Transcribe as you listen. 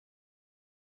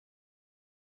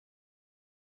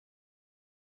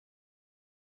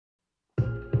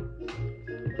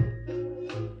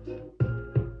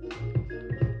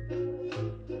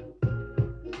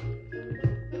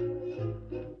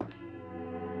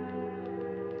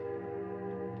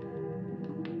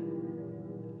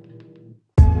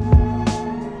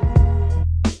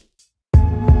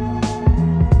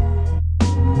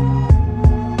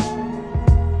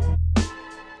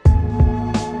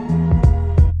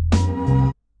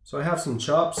So I have some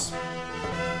chops.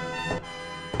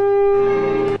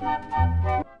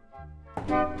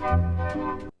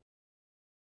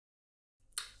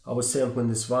 I was sampling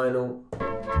this vinyl.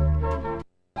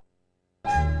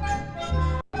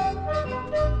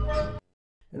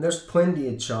 And there's plenty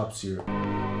of chops here,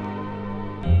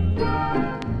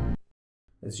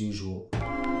 as usual.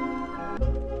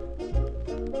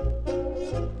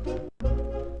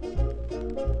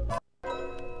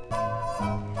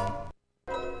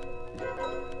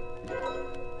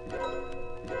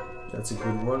 That's a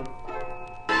good one.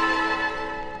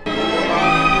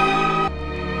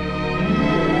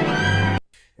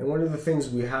 And one of the things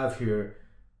we have here,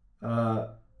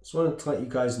 just wanted to let you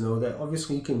guys know that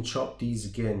obviously you can chop these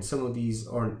again. Some of these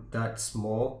aren't that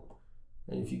small.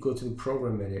 And if you go to the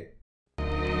program edit, you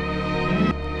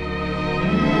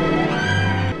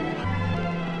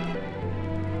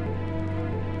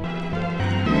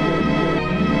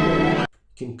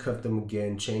can cut them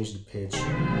again, change the pitch.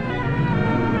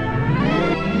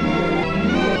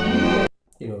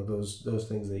 You know, those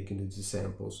things that you can do to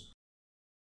samples.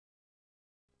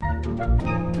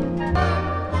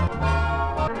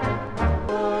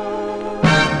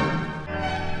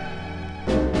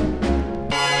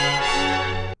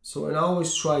 So, and I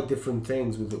always try different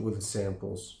things with the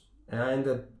samples, and I end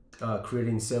up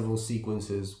creating several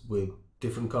sequences with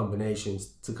different combinations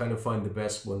to kind of find the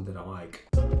best one that I like.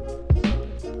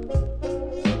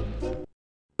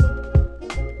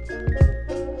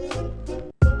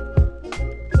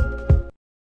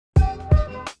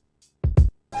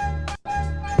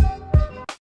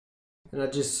 And I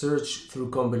just search through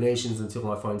combinations until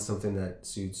I find something that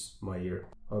suits my ear.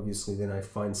 Obviously, then I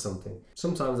find something.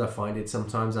 Sometimes I find it,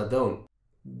 sometimes I don't.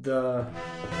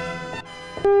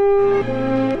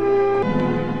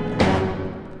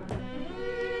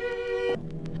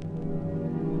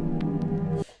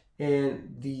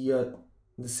 And the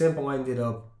sample I ended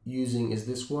up using is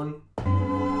this one.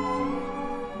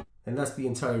 And that's the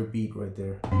entire beat right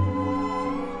there.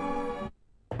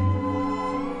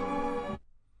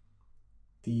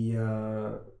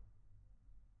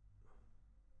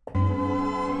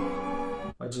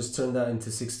 I just turned that into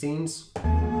 16s.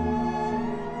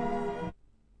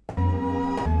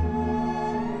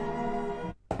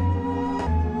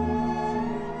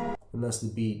 And that's the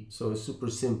beat. So it's super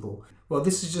simple. Well,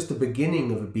 this is just the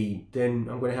beginning of a beat. Then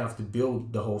I'm going to have to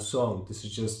build the whole song. This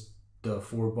is just the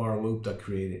 4-bar loop that I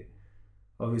created.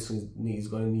 Obviously, it's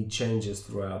going to need changes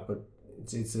throughout, but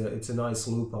it's a nice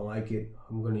loop. I like it.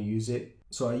 I'm going to use it.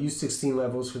 So I used 16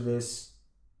 levels for this,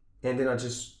 and then I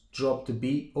just dropped the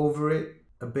beat over it,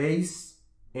 a bass,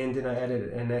 and then I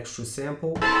added an extra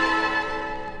sample.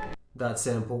 That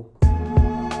sample.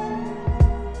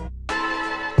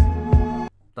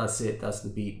 That's it. That's the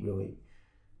beat, really.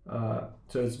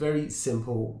 So it's very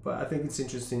simple, but I think it's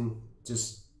interesting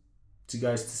just to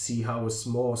guys to see how a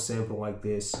small sample like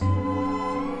this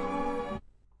can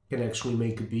actually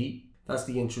make a beat. That's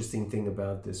the interesting thing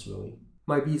about this, really.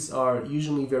 My beats are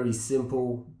usually very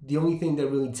simple. The only thing that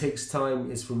really takes time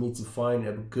is for me to find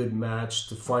a good match,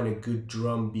 to find a good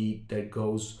drum beat that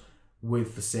goes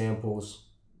with the samples.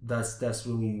 That's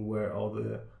really where all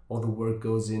the work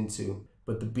goes into.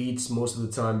 But the beats, most of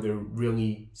the time, they're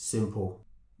really simple.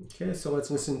 Okay, so let's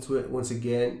listen to it once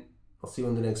again. I'll see you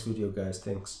in the next video, guys.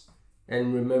 Thanks.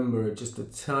 And remember, just a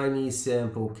tiny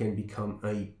sample can become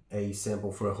a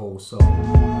sample for a whole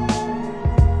song.